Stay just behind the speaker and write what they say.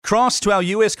across to our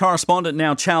US correspondent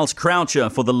now, Charles Croucher,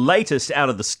 for the latest out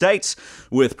of the States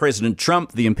with President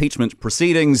Trump, the impeachment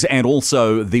proceedings, and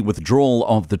also the withdrawal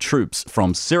of the troops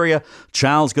from Syria.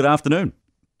 Charles, good afternoon.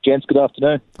 Gents, good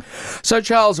afternoon. So,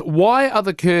 Charles, why are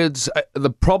the Kurds the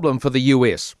problem for the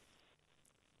US?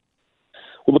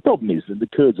 Well, the problem is that the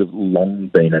Kurds have long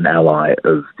been an ally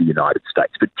of the United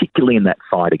States, particularly in that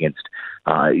fight against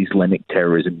Islamic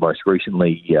terrorism, most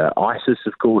recently ISIS,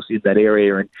 of course, in that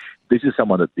area. And this is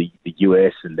someone that the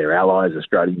US and their allies,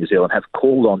 Australia and New Zealand, have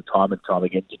called on time and time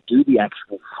again to do the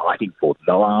actual fighting for them.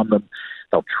 They'll arm them,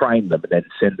 they'll train them, and then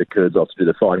send the Kurds off to do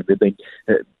the fighting. They've been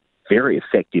very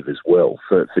effective as well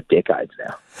for decades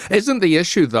now. Isn't the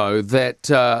issue, though,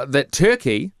 that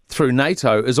Turkey, through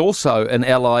NATO, is also an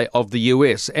ally of the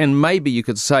US, and maybe you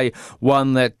could say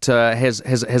one that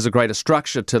has a greater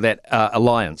structure to that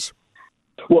alliance?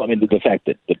 Well, I mean, the fact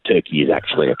that Turkey is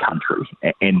actually a country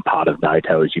and part of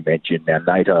NATO, as you mentioned. Now,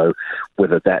 NATO,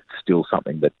 whether that's still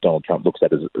something that Donald Trump looks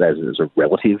at as a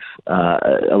relative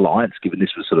alliance, given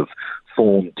this was sort of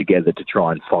formed together to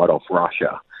try and fight off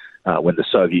Russia when the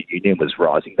Soviet Union was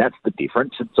rising, that's the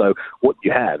difference. And so what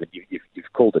you have, and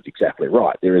you've called it exactly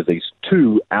right, there are these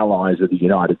two allies of the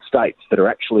United States that are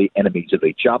actually enemies of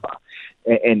each other.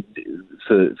 And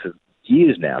for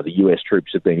years now, the US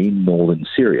troops have been in northern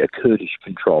Syria,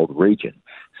 Kurdish-controlled region,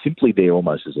 simply there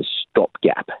almost as a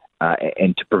stopgap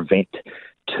and to prevent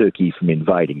Turkey from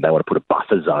invading. They want to put a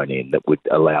buffer zone in that would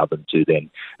allow them to then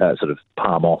sort of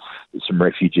palm off some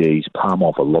refugees, palm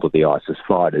off a lot of the ISIS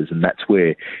fighters, and that's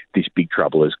where this big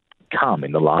trouble has come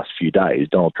in the last few days.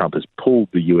 Donald Trump has pulled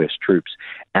the US troops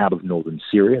out of northern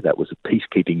Syria. That was a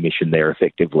peacekeeping mission there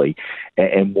effectively.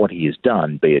 And what he has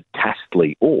done, be it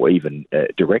tacitly or even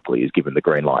directly, is given the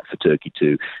green light for Turkey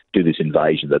to do this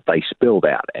invasion that they spelled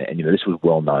out. And this was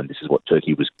well known. This is what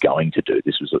Turkey was going to do.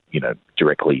 This was,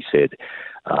 directly said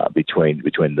between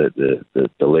the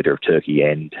leader of Turkey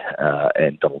and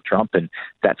Donald Trump. And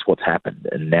that's what's happened.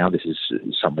 And now this is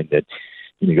something that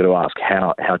you've got to ask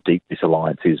how deep this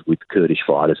alliance is with Kurdish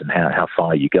fighters and how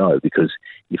far you go, because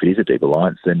if it is a deep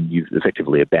alliance, then you've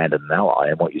effectively abandoned an ally,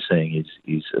 and what you're seeing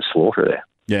is a slaughter there.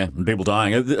 Yeah, and people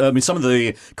dying. I mean, some of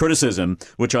the criticism,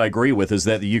 which I agree with, is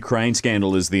that the Ukraine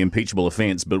scandal is the impeachable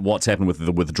offence, but what's happened with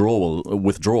the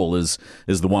withdrawal is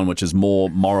the one which is more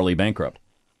morally bankrupt.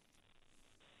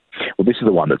 Well, this is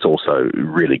the one that's also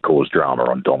really caused drama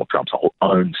on Donald Trump's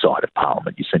own side of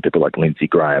Parliament. You've seen people like Lindsey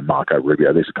Graham, Marco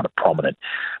Rubio, these are kind of prominent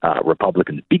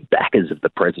Republicans, big backers of the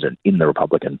president in the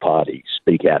Republican Party,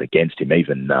 speak out against him.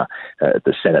 Even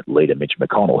the Senate leader, Mitch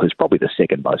McConnell, who's probably the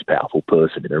second most powerful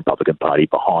person in the Republican Party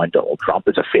behind Donald Trump.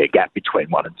 There's a fair gap between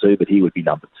 1 and 2, but he would be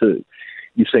number 2.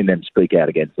 You've seen them speak out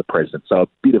against the president. So a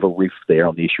bit of a rift there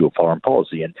on the issue of foreign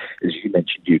policy. And as you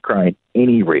mentioned, Ukraine,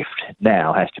 any rift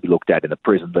now has to be looked at in the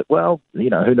prism that, well, who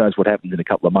knows what happens in a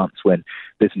couple of months when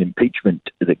there's an impeachment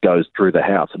that goes through the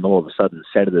House and all of a sudden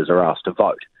senators are asked to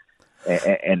vote.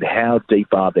 And how deep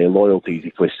are their loyalties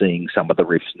if we're seeing some of the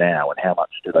rifts now, and how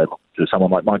much do they look to someone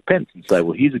like Mike Pence and say,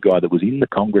 well, here's a guy that was in the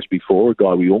Congress before, a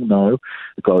guy we all know,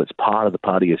 a guy that's part of the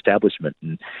party establishment,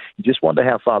 and you just wonder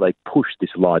how far they push this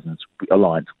alliance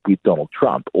with Donald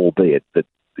Trump, albeit that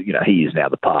he is now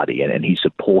the party and his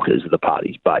supporters are the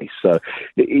party's base. So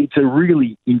it's a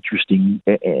really interesting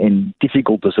and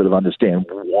difficult to sort of understand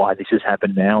why this has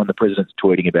happened now. And the president's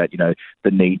tweeting about,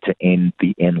 the need to end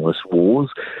the endless wars.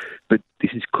 But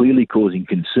this is clearly causing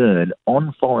concern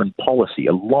on foreign policy,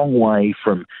 a long way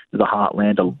from the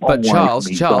heartland, a long way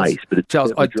from his base. But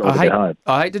Charles,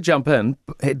 I hate to jump in.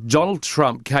 Donald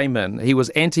Trump came in. He was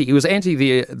anti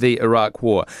the Iraq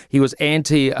War. He was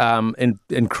anti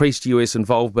increased US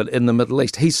involvement in the Middle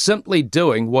East. He's simply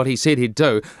doing what he said he'd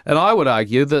do, and I would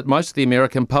argue that most of the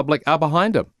American public are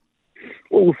behind him.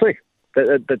 Well, we'll see.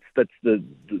 That's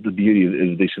the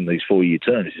beauty of this in these 4-year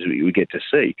terms, is we get to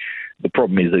see. The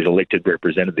problem is these elected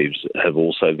representatives have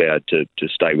also vowed to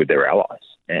stay with their allies.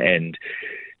 And,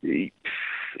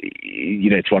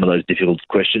 it's one of those difficult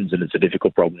questions, and it's a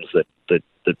difficult problems that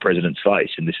presidents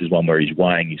face. And this is one where he's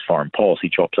weighing his foreign policy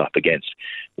chops up against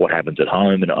what happens at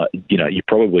home. And, you're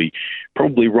probably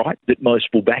right that most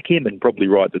will back him, and probably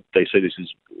right that they see this as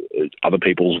other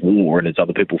people's war and it's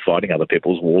other people fighting other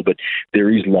people's war. But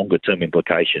there is longer-term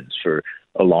implications for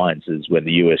alliances when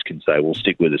the US can say, well,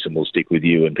 stick with us and we'll stick with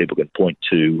you, and people can point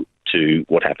to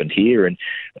what happened here. And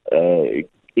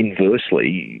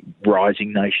inversely,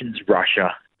 rising nations,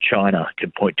 Russia, China,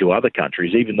 can point to other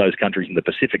countries, even those countries in the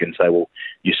Pacific, and say, well,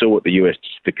 you saw what the US did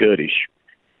to the Kurdish.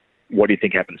 What do you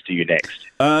think happens to you next?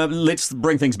 Let's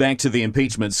bring things back to the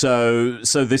impeachment. So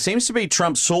there seems to be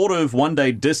Trump sort of one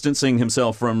day distancing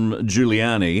himself from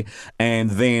Giuliani,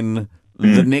 and then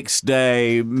The next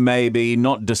day, maybe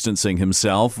not distancing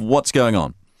himself. What's going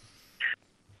on?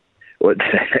 Well,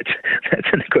 that's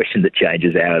a question that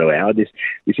changes hour to hour. This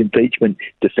impeachment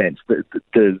defence,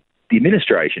 the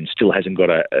administration still hasn't got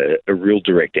a real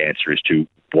direct answer as to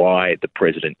why the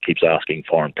president keeps asking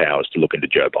foreign powers to look into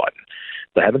Joe Biden.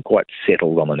 They haven't quite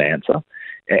settled on an answer.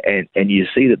 And you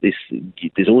see that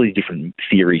there's all these different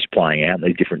theories playing out, and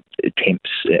these different attempts,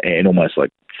 and almost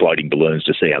like floating balloons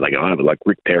to see how they go over. Like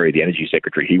Rick Perry, the Energy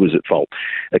Secretary, he was at fault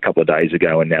a couple of days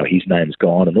ago, and now his name's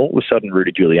gone, and all of a sudden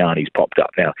Rudy Giuliani's popped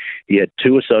up. Now, he had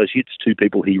two associates, two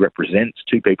people he represents,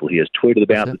 two people he has tweeted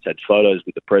about that's had photos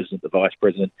with the president, the vice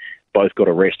president, both got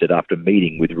arrested after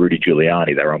meeting with Rudy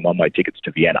Giuliani. They were on one-way tickets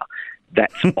to Vienna.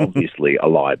 That's obviously a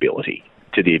liability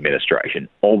to the administration.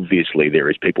 Obviously, there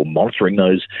is people monitoring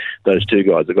those two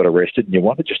guys that got arrested, and you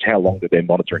wonder just how long that they're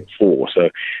monitoring for. So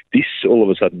this all of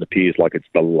a sudden appears like it's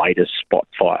the latest spot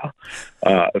fire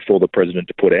for the president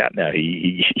to put out. Now,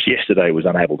 he yesterday was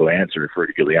unable to answer if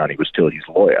Rudy Giuliani was still his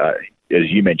lawyer. As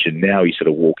you mentioned, now he's sort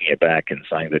of walking it back and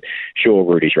saying that, sure,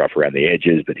 Rudy's rough around the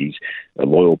edges, but he's a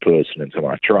loyal person and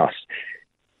someone I trust.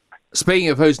 Speaking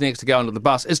of who's next to go under the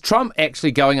bus, is Trump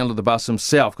actually going under the bus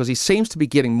himself? Because he seems to be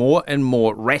getting more and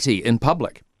more ratty in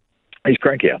public. He's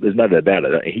cranky out. There's no doubt about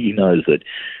it. He knows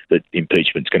that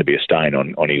impeachment's going to be a stain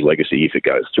on his legacy if it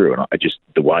goes through. And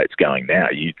the way it's going now,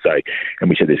 you'd say, and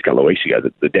we said this a couple of weeks ago,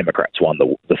 that the Democrats won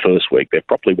the first week. They've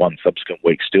probably won subsequent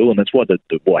weeks still, and that's why the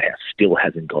White House still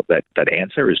hasn't got that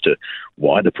answer as to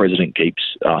why the president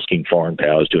keeps asking foreign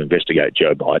powers to investigate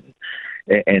Joe Biden.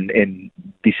 And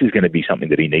this is going to be something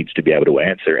that he needs to be able to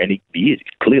answer, and he is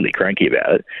clearly cranky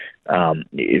about it.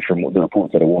 From the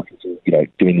reports that I watched,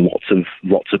 doing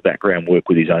lots of background work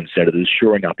with his own senators,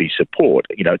 shoring up his support.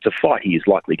 It's a fight he is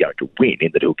likely going to win in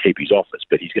that he'll keep his office,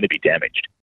 but he's going to be damaged.